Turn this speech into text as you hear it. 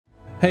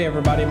Hey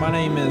everybody, my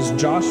name is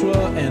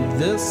Joshua, and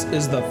this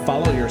is the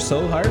Follow Your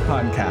Soul Heart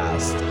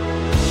podcast.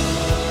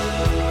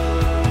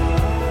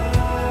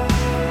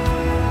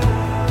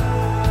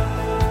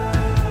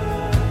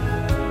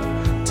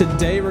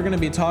 Today we're going to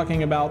be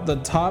talking about the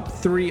top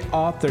 3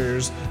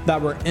 authors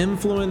that were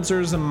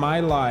influencers in my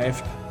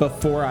life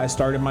before I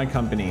started my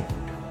company.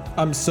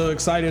 I'm so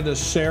excited to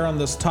share on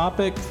this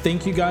topic.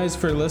 Thank you guys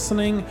for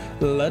listening.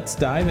 Let's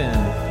dive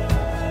in.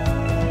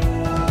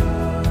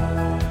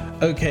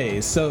 Okay,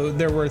 so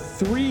there were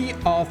 3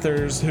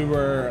 authors who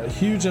were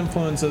huge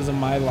influences in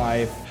my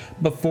life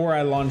before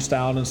I launched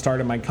out and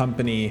started my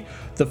company.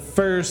 The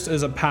first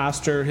is a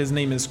pastor. His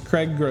name is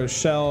Craig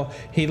Groeschel.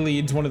 He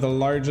leads one of the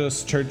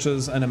largest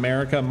churches in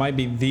America, might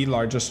be the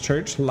largest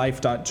church,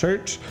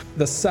 Life.Church.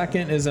 The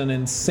second is an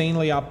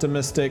insanely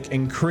optimistic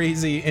and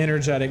crazy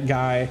energetic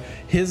guy.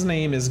 His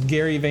name is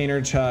Gary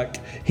Vaynerchuk.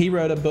 He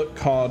wrote a book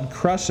called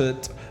Crush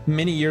It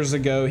many years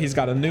ago. He's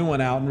got a new one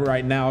out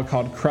right now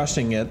called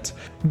Crushing It.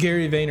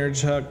 Gary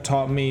Vaynerchuk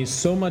taught me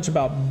so much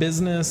about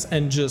business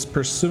and just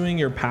pursuing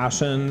your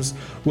passions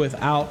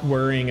without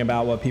worrying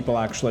about what people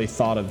actually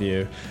thought of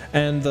you.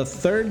 And the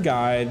third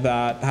guy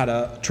that had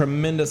a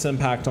tremendous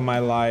impact on my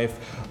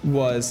life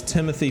was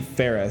Timothy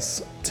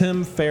Ferriss.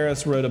 Tim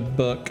Ferriss wrote a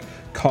book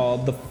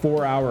called The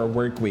 4-Hour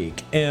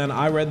Workweek. And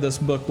I read this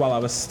book while I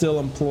was still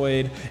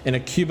employed in a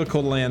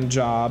cubicle land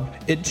job.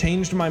 It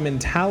changed my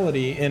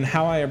mentality in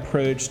how I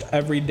approached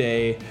every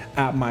day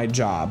at my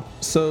job.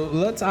 So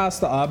let's ask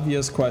the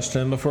obvious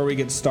question before we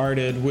get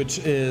started, which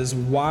is,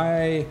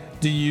 why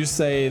do you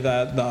say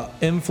that the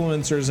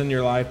influencers in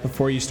your life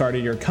before you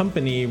started your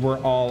company were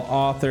all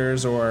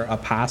authors or a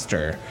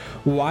pastor?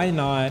 Why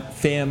not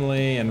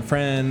family and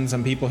friends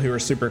and people who are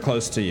super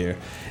close to you?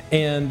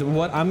 And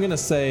what I'm going to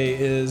say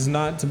is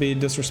not to be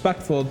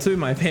disrespectful to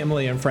my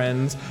family and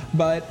friends,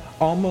 but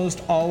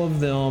almost all of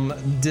them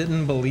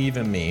didn't believe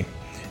in me.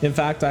 In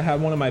fact, I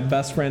had one of my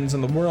best friends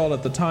in the world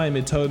at the time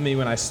who told me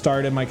when I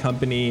started my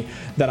company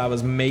that I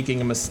was making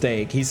a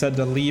mistake. He said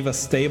to leave a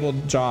stable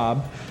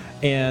job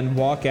and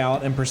walk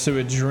out and pursue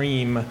a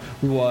dream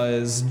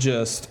was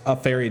just a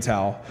fairy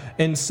tale.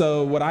 And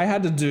so what I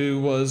had to do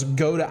was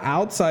go to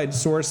outside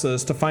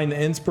sources to find the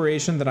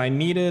inspiration that I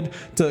needed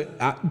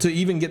to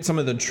even get some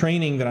of the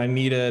training that I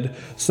needed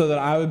so that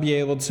I would be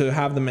able to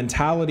have the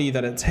mentality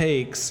that it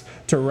takes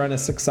to run a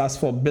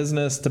successful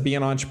business, to be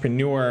an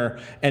entrepreneur,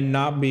 and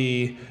not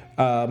be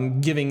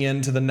giving in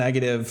to the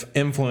negative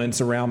influence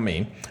around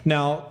me.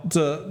 Now,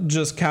 to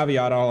just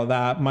caveat all of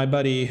that, my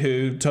buddy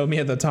who told me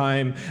at the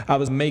time I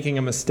was making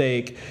a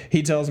mistake,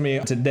 he tells me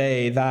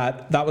today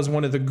that that was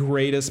one of the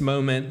greatest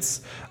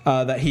moments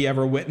that he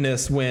ever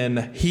witnessed,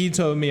 when he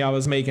told me I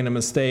was making a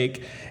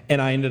mistake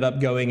and I ended up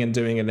going and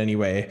doing it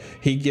anyway.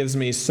 He gives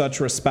me such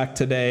respect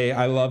today.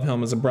 I love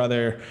him as a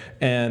brother,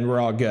 and we're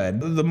all good.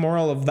 The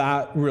moral of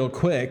that, real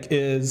quick,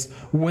 is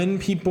when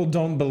people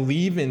don't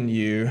believe in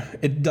you,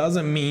 it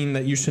doesn't mean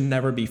that you should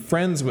never be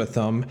friends with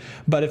them.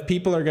 But if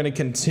people are going to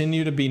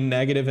continue to be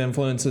negative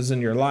influences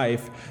in your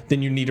life,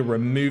 then you need to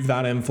remove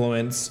that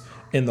influence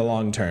in the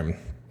long term.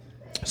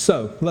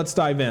 So let's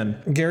dive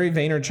in. Gary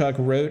Vaynerchuk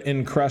wrote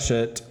in Crush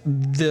It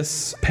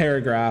this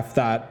paragraph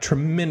that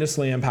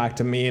tremendously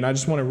impacted me, and I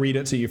just want to read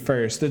it to you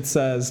first. It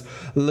says,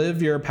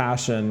 "Live your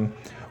passion."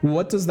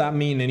 What does that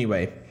mean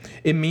anyway?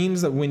 It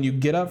means that when you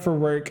get up for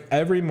work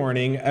every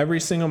morning,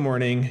 every single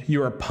morning,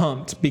 you are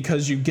pumped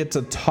because you get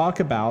to talk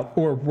about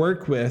or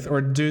work with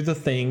or do the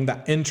thing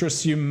that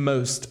interests you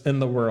most in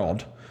the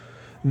world.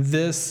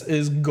 This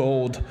is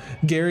gold.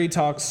 Gary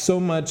talks so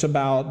much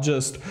about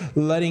just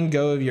letting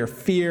go of your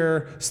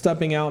fear,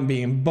 stepping out and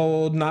being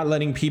bold, not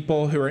letting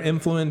people who are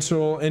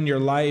influential in your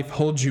life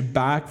hold you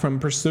back from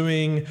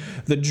pursuing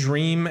the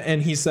dream.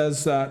 And he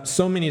says that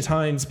so many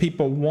times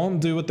people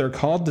won't do what they're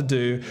called to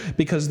do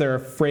because they're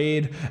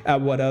afraid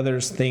at what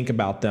others think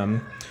about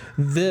them.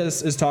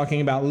 This is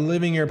talking about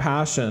living your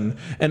passion.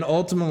 And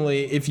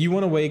ultimately, if you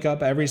want to wake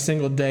up every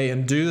single day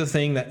and do the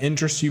thing that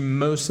interests you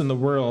most in the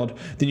world,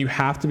 then you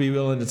have to be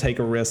willing to take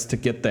a risk to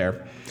get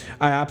there.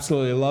 I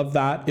absolutely love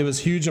that. It was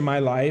huge in my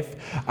life.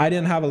 I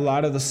didn't have a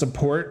lot of the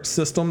support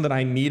system that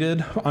I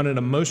needed on an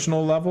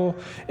emotional level.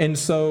 And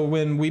so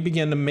when we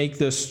began to make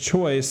this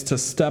choice to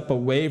step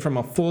away from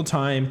a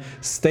full-time,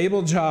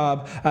 stable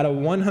job at a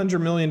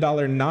 $100 million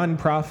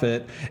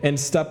nonprofit and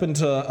step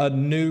into a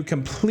new,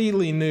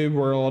 completely new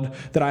world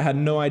that I had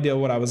no idea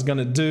what I was going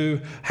to do,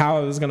 how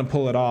I was going to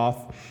pull it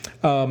off,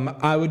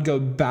 I would go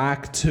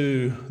back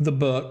to the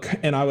book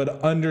and I would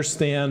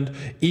understand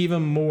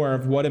even more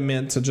of what it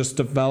meant to just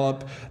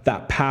develop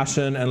that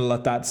passion and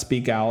let that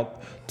speak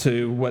out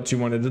to what you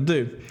wanted to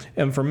do.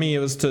 And for me, it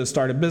was to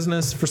start a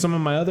business. For some of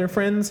my other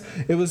friends,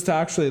 it was to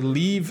actually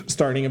leave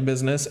starting a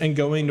business and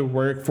going to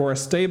work for a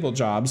stable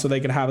job so they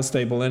could have a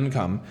stable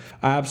income.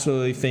 I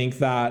absolutely think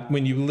that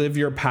when you live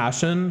your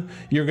passion,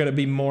 you're going to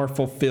be more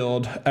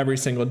fulfilled every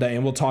single day.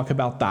 And we'll talk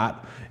about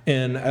that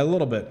in a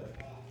little bit.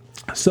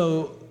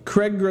 So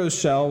Craig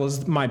Groeschel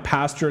was my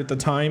pastor at the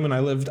time when I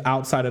lived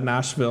outside of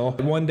Nashville.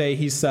 One day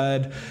he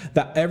said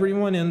that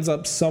everyone ends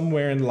up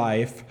somewhere in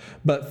life,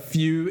 but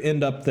few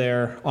end up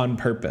there on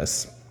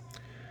purpose.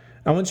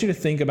 I want you to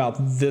think about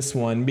this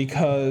one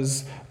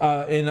because,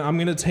 and I'm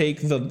going to take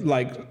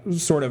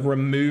sort of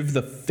remove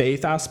the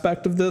faith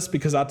aspect of this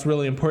because that's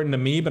really important to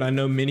me, but I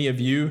know many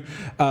of you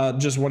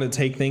just want to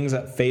take things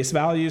at face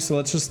value. So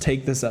let's just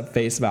take this at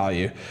face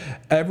value.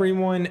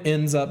 Everyone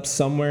ends up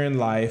somewhere in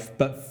life,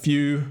 but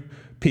few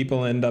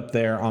people end up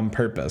there on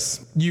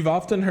purpose. You've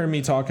often heard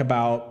me talk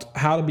about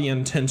how to be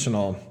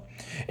intentional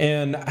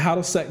and how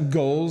to set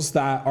goals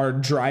that are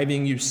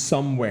driving you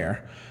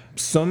somewhere.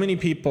 So many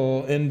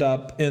people end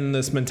up in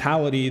this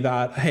mentality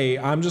that, hey,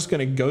 I'm just going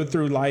to go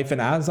through life,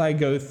 and as I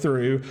go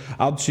through,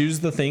 I'll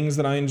choose the things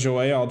that I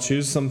enjoy. I'll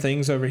choose some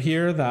things over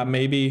here that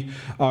maybe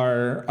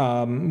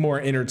are more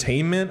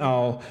entertainment.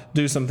 I'll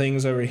do some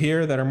things over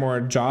here that are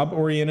more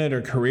job-oriented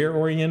or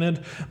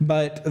career-oriented,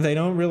 but they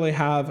don't really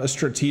have a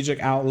strategic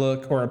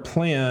outlook or a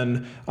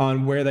plan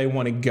on where they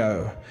want to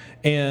go.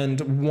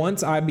 And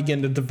once I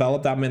began to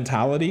develop that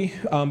mentality,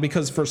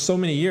 because for so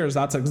many years,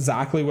 that's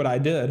exactly what I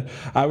did.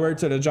 I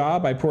worked at a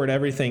job, I poured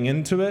everything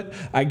into it,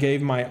 I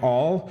gave my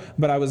all,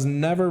 but I was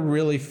never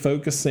really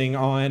focusing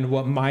on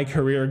what my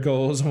career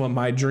goals and what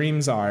my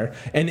dreams are.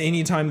 And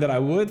anytime that I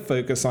would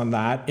focus on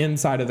that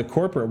inside of the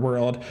corporate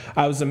world,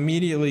 I was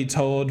immediately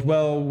told,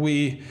 well,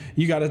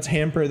 you got to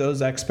tamper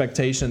those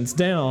expectations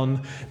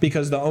down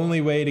because the only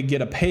way to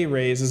get a pay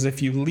raise is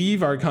if you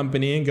leave our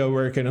company and go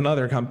work at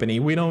another company.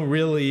 We don't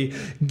really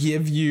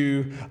give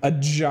you a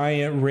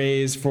giant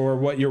raise for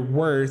what you're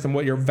worth and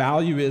what your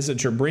value is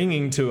that you're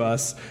bringing to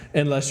us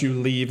unless you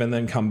leave and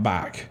then come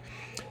back.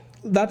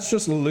 That's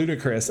just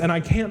ludicrous. And I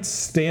can't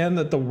stand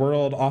that the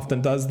world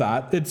often does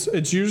that.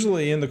 It's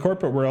usually in the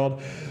corporate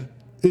world.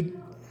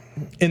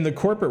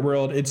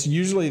 It's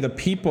usually the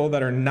people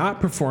that are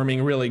not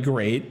performing really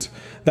great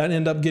that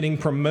end up getting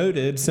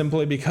promoted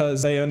simply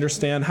because they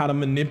understand how to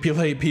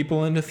manipulate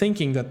people into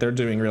thinking that they're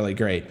doing really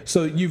great.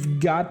 So you've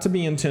got to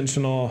be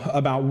intentional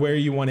about where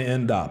you want to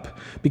end up.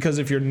 Because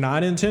if you're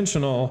not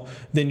intentional,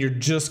 then you're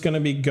just going to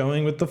be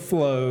going with the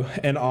flow,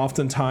 and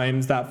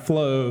oftentimes that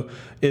flow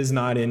is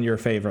not in your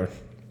favor.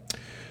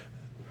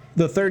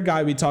 The third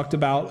guy we talked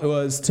about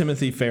was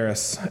Timothy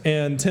Ferriss.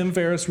 And Tim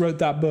Ferriss wrote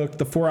that book,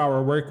 The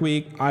 4-Hour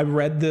Workweek. I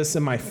read this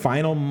in my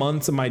final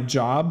months of my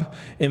job.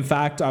 In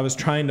fact, I was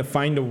trying to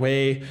find a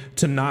way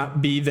to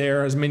not be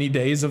there as many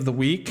days of the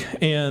week.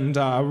 And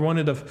I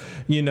wanted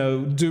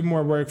to, do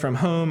more work from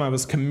home. I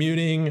was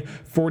commuting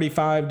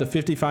 45 to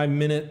 55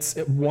 minutes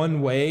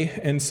one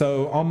way. And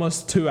so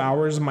almost 2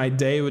 hours of my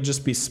day would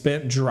just be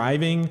spent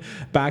driving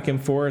back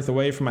and forth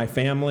away from my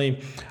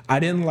family. I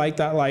didn't like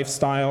that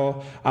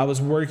lifestyle. I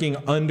was working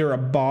under a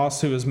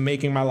boss who was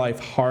making my life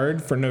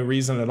hard for no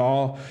reason at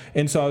all.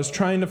 And so I was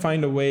trying to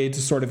find a way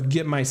to sort of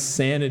get my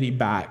sanity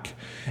back.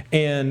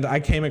 And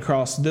I came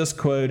across this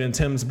quote in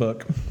Tim's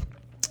book.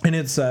 And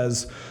it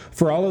says,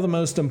 "For all of the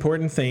most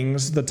important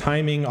things, the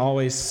timing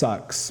always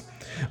sucks.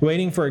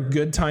 Waiting for a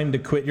good time to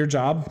quit your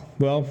job?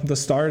 Well, the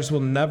stars will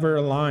never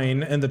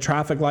align and the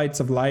traffic lights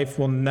of life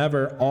will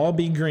never all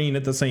be green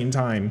at the same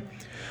time.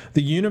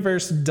 The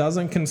universe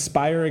doesn't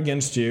conspire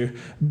against you,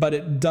 but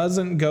it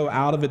doesn't go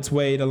out of its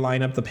way to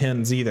line up the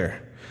pins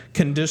either.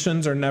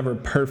 Conditions are never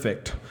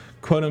perfect.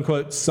 Quote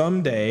unquote,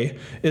 someday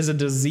is a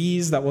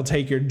disease that will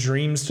take your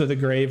dreams to the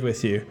grave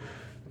with you.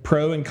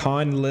 Pro and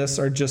con lists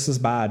are just as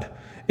bad.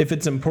 If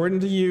it's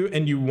important to you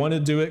and you want to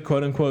do it,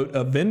 quote unquote,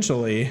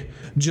 eventually,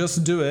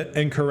 just do it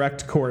and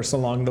correct course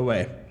along the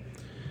way."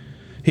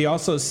 He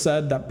also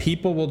said that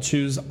people will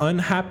choose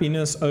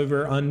unhappiness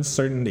over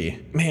uncertainty.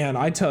 Man,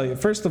 I tell you,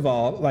 first of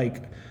all,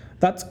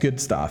 that's good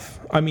stuff.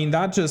 I mean,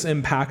 that just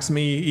impacts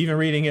me, even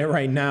reading it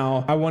right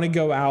now. I want to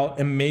go out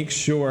and make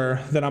sure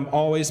that I'm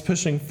always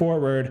pushing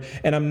forward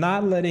and I'm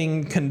not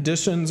letting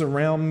conditions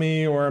around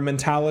me or a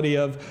mentality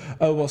of,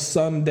 oh, well,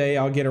 someday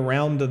I'll get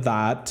around to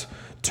that,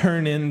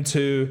 turn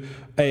into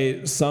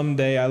a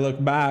someday I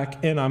look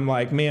back and I'm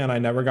like, man, I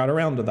never got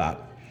around to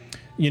that.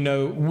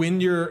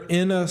 When you're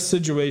in a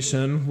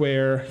situation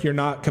where you're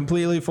not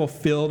completely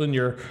fulfilled in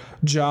your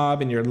job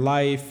and your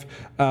life,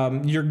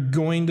 you're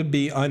going to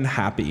be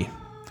unhappy.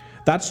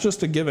 That's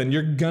just a given.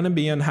 You're going to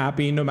be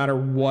unhappy no matter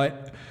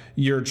what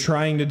you're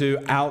trying to do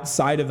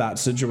outside of that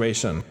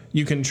situation.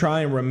 You can try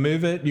and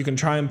remove it. You can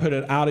try and put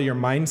it out of your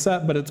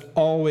mindset, but it's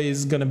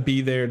always going to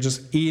be there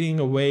just eating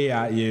away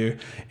at you.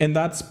 And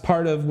that's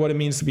part of what it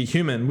means to be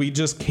human. We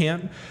just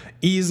can't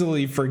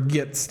easily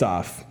forget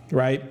stuff,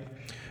 right?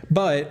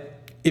 But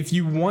if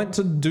you want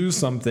to do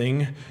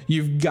something,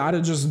 you've got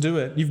to just do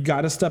it. You've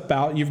got to step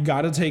out. You've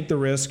got to take the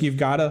risk. You've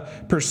got to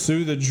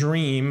pursue the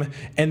dream.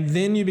 And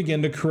then you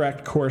begin to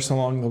correct course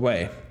along the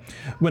way.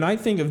 When I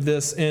think of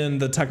this in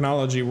the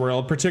technology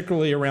world,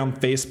 particularly around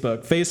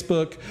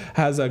Facebook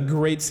has a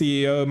great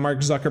CEO, Mark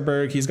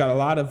Zuckerberg. He's got a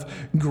lot of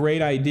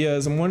great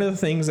ideas. And one of the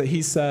things that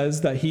he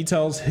says that he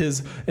tells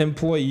his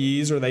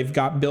employees, or they've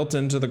got built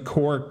into the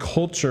core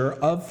culture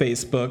of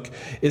Facebook,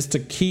 is to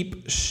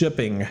keep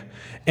shipping.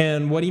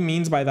 And what he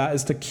means by that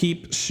is to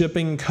keep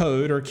shipping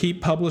code or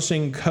keep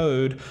publishing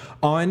code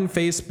on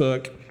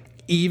Facebook,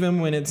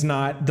 even when it's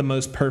not the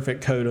most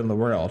perfect code in the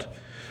world.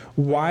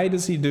 Why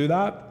does he do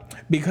that?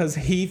 Because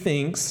he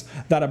thinks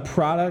that a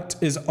product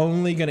is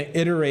only going to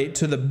iterate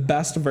to the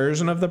best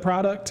version of the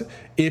product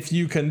if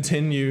you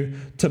continue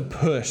to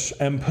push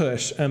and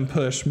push and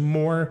push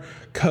more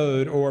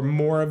code or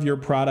more of your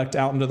product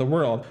out into the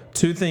world.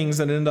 Two things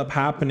that end up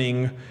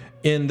happening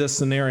in this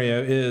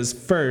scenario is,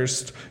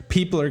 first,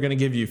 people are going to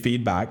give you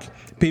feedback.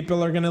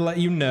 People are going to let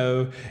you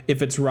know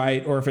if it's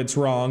right or if it's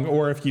wrong,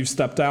 or if you've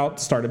stepped out,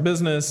 start a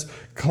business.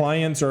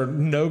 Clients or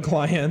no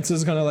clients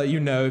is going to let you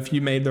know if you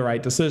made the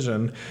right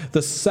decision.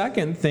 The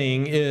second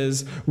thing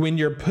is, when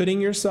you're putting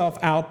yourself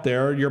out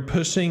there, you're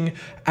pushing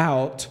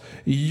out,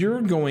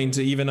 you're going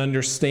to even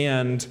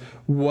understand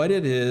what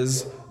it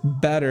is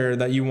better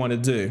that you want to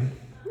do.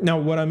 Now,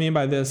 what I mean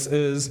by this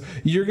is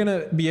you're going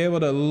to be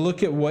able to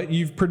look at what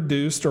you've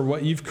produced or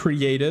what you've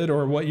created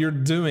or what you're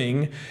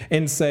doing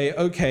and say,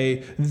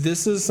 okay,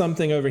 this is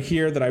something over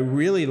here that I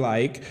really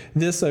like.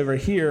 This over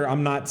here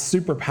I'm not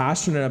super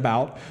passionate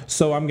about,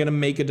 so I'm going to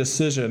make a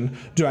decision.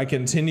 Do I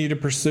continue to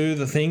pursue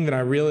the thing that I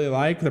really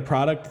like, the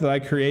product that I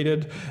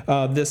created,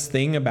 this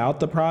thing about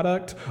the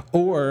product,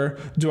 or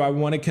do I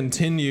want to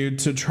continue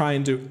to try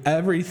and do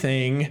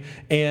everything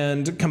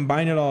and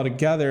combine it all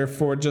together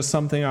for just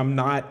something I'm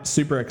not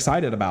super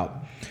excited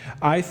about?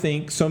 I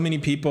think so many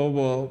people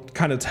will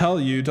kind of tell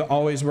you to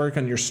always work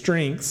on your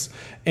strengths,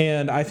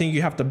 and I think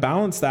you have to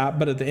balance that,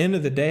 but at the end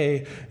of the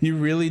day, you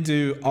really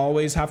do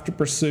always have to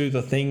pursue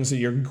the things that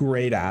you're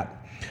great at.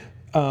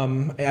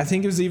 I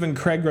think it was even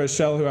Craig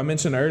Groeschel, who I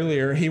mentioned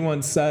earlier. He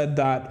once said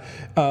that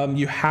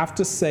you have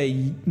to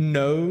say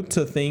no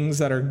to things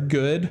that are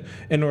good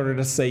in order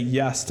to say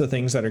yes to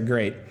things that are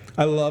great.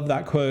 I love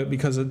that quote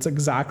because it's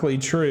exactly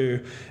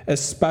true,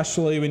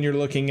 especially when you're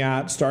looking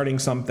at starting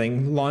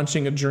something,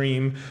 launching a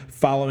dream,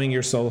 following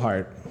your soul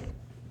heart.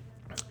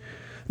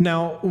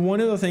 Now, one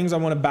of the things I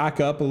want to back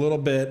up a little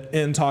bit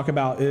and talk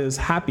about is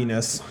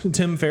happiness.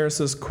 Tim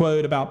Ferriss's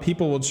quote about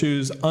people will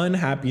choose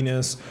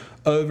unhappiness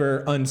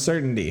over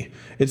uncertainty.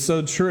 It's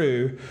so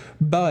true,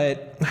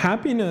 but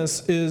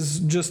happiness is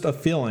just a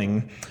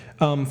feeling.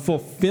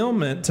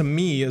 Fulfillment to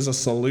me is a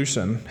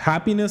solution.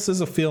 Happiness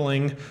is a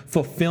feeling.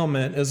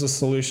 Fulfillment is a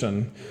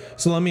solution.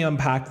 So let me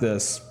unpack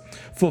this.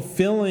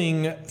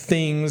 Fulfilling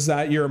things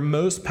that you're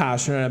most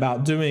passionate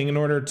about doing in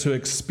order to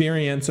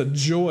experience a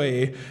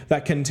joy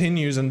that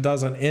continues and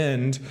doesn't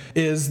end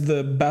is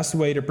the best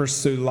way to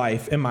pursue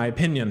life, in my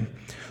opinion.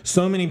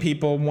 So many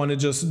people want to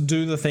just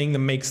do the thing that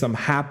makes them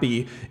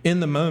happy in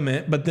the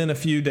moment, but then a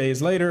few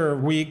days later, or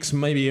weeks,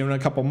 maybe even a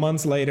couple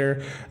months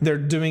later, they're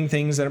doing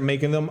things that are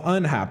making them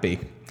unhappy.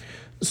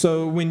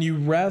 So when you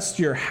rest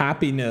your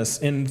happiness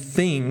in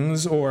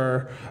things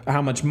or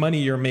how much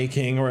money you're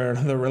making or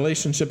the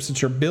relationships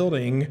that you're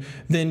building,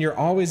 then you're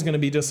always going to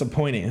be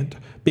disappointed,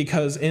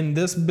 because in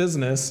this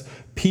business,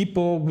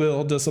 people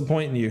will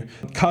disappoint you.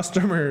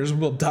 Customers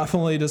will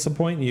definitely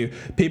disappoint you.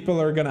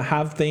 People are going to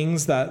have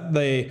things that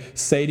they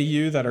say to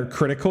you that are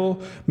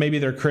critical. Maybe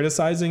they're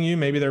criticizing you.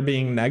 Maybe they're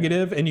being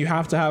negative, and you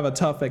have to have a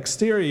tough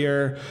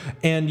exterior,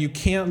 and you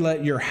can't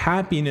let your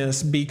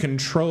happiness be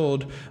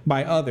controlled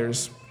by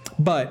others.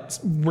 But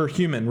we're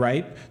human,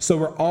 right? So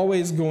we're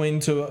always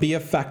going to be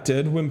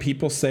affected when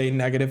people say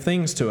negative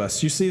things to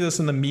us. You see this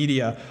in the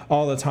media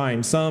all the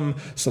time. Some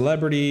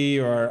celebrity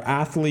or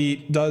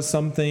athlete does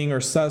something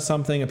or says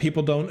something that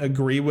people don't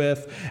agree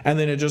with, and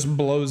then it just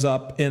blows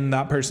up in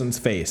that person's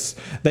face.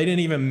 They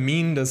didn't even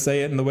mean to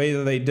say it in the way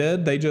that they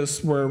did. They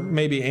just were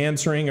maybe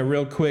answering a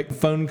real quick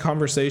phone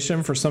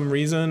conversation for some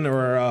reason,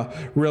 or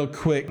a real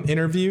quick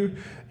interview.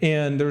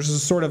 And there's a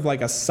sort of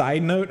like a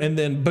side note, and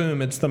then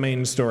boom, it's the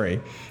main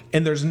story.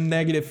 And there's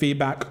negative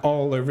feedback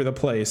all over the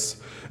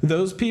place.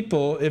 Those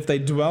people, if they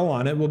dwell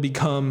on it, will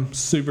become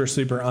super,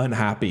 super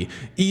unhappy,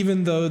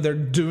 even though they're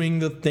doing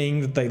the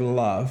thing that they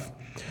love.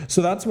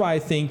 So that's why I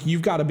think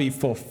you've got to be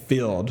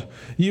fulfilled.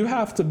 You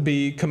have to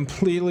be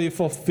completely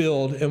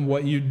fulfilled in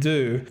what you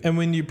do. And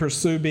when you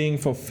pursue being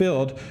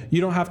fulfilled, you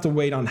don't have to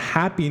wait on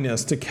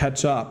happiness to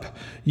catch up.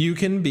 You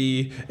can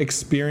be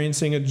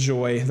experiencing a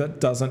joy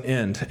that doesn't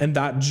end. And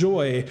that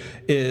joy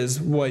is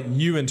what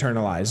you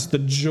internalize. The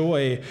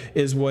joy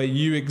is what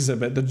you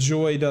exhibit. The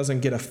joy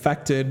doesn't get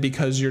affected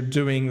because you're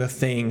doing the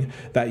thing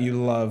that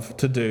you love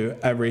to do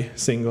every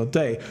single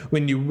day.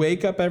 When you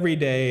wake up every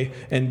day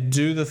and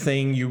do the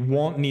thing, you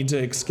won't need to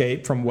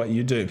escape from what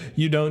you do.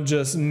 You don't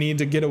just need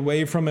to get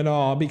away from it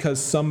all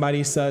because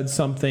somebody said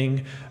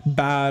something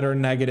bad or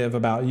negative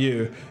about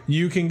you.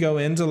 You can go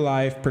into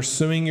life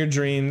pursuing your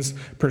dreams,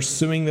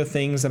 pursuing the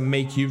things that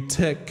make you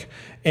tick,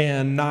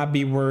 and not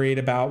be worried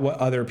about what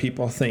other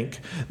people think.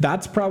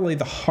 That's probably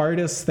the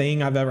hardest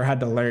thing I've ever had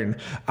to learn.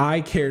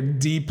 I care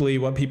deeply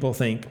what people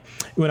think.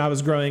 When I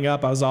was growing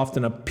up, I was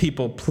often a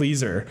people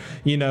pleaser.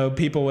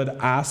 People would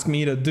ask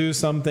me to do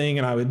something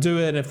and I would do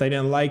it. And if they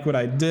didn't like what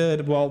I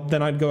did, well,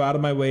 then I'd go out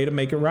of my way to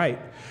make it right.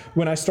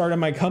 When I started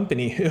my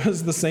company, it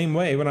was the same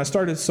way. When I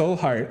started Soul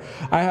Heart,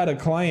 I had a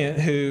client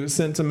who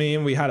sent to me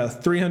and we had a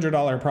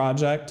 $300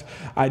 project.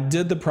 I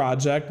did the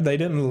project. They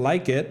didn't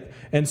like it.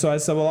 And so I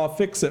said, well, I'll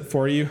fix it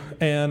for you.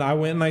 And I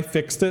went and I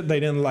fixed it. They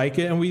didn't like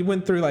it. And we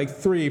went through like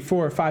 3,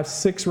 4, 5,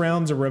 6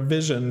 rounds of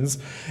revisions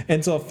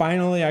until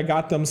finally I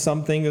got them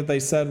something that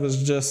they said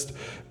was just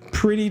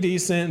pretty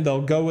decent.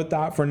 They'll go with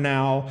that for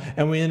now.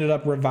 And we ended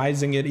up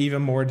revising it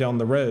even more down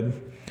the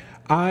road.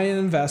 I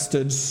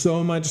invested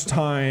so much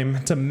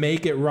time to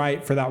make it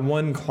right for that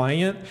one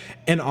client.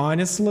 And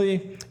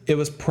honestly, it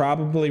was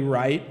probably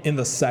right in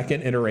the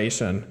second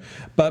iteration.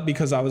 But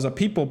because I was a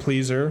people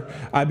pleaser,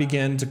 I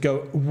began to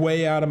go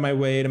way out of my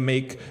way to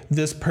make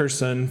this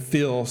person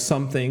feel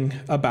something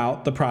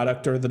about the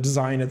product or the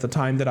design at the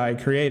time that I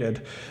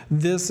created.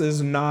 This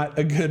is not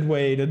a good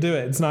way to do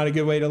it. It's not a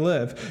good way to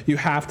live. You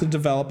have to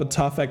develop a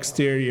tough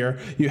exterior.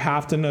 You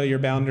have to know your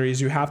boundaries.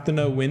 You have to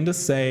know when to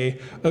say,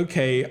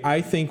 okay,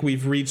 I think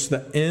we've reached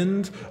the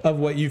end of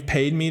what you've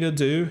paid me to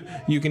do.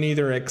 You can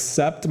either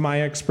accept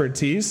my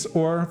expertise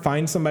or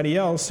find somebody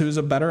else who's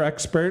a better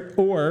expert,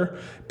 or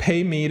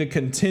pay me to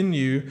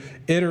continue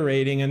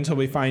iterating until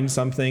we find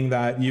something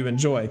that you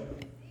enjoy.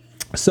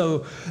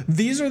 So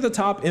these are the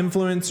top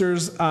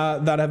influencers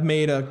that have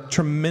made a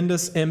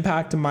tremendous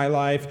impact in my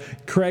life.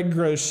 Craig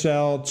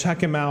Groeschel,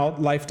 check him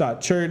out,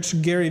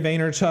 life.church. Gary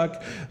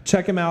Vaynerchuk,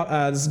 check him out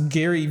as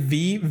Gary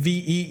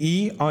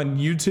V-E-E on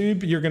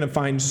YouTube. You're going to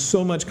find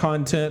so much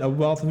content, a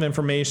wealth of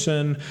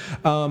information.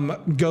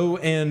 Go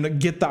and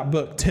get that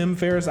book. Tim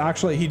Ferriss,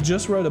 actually, he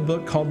just wrote a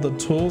book called The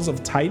Tools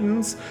of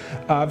Titans.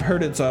 I've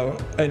heard it's an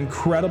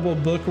incredible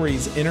book where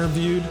he's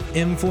interviewed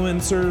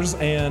influencers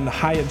and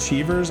high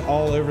achievers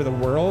all over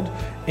the world,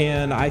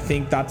 and I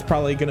think that's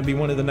probably going to be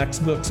one of the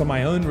next books on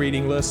my own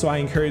reading list, so I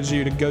encourage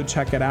you to go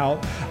check it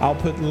out. I'll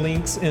put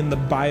links in the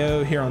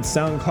bio here on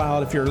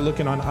SoundCloud. If you're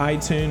looking on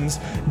iTunes,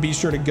 be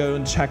sure to go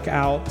and check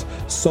out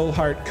Soul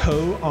Heart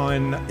Co.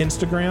 on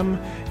Instagram.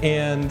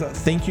 And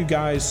thank you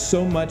guys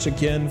so much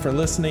again for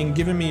listening,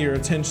 giving me your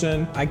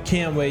attention. I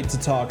can't wait to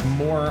talk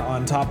more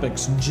on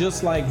topics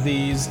just like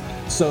these.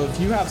 So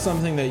if you have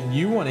something that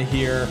you want to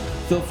hear,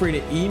 feel free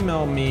to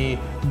email me,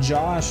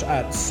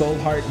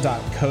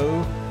 josh@soulheart.co.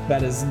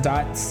 That is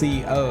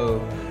 .co.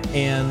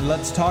 And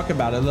let's talk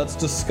about it. Let's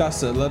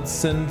discuss it. Let's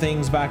send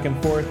things back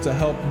and forth to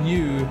help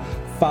you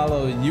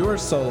follow your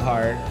soul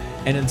heart.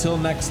 And until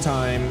next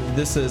time,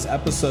 this is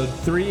episode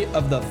 3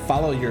 of the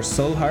Follow Your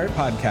Soul Heart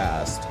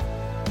podcast.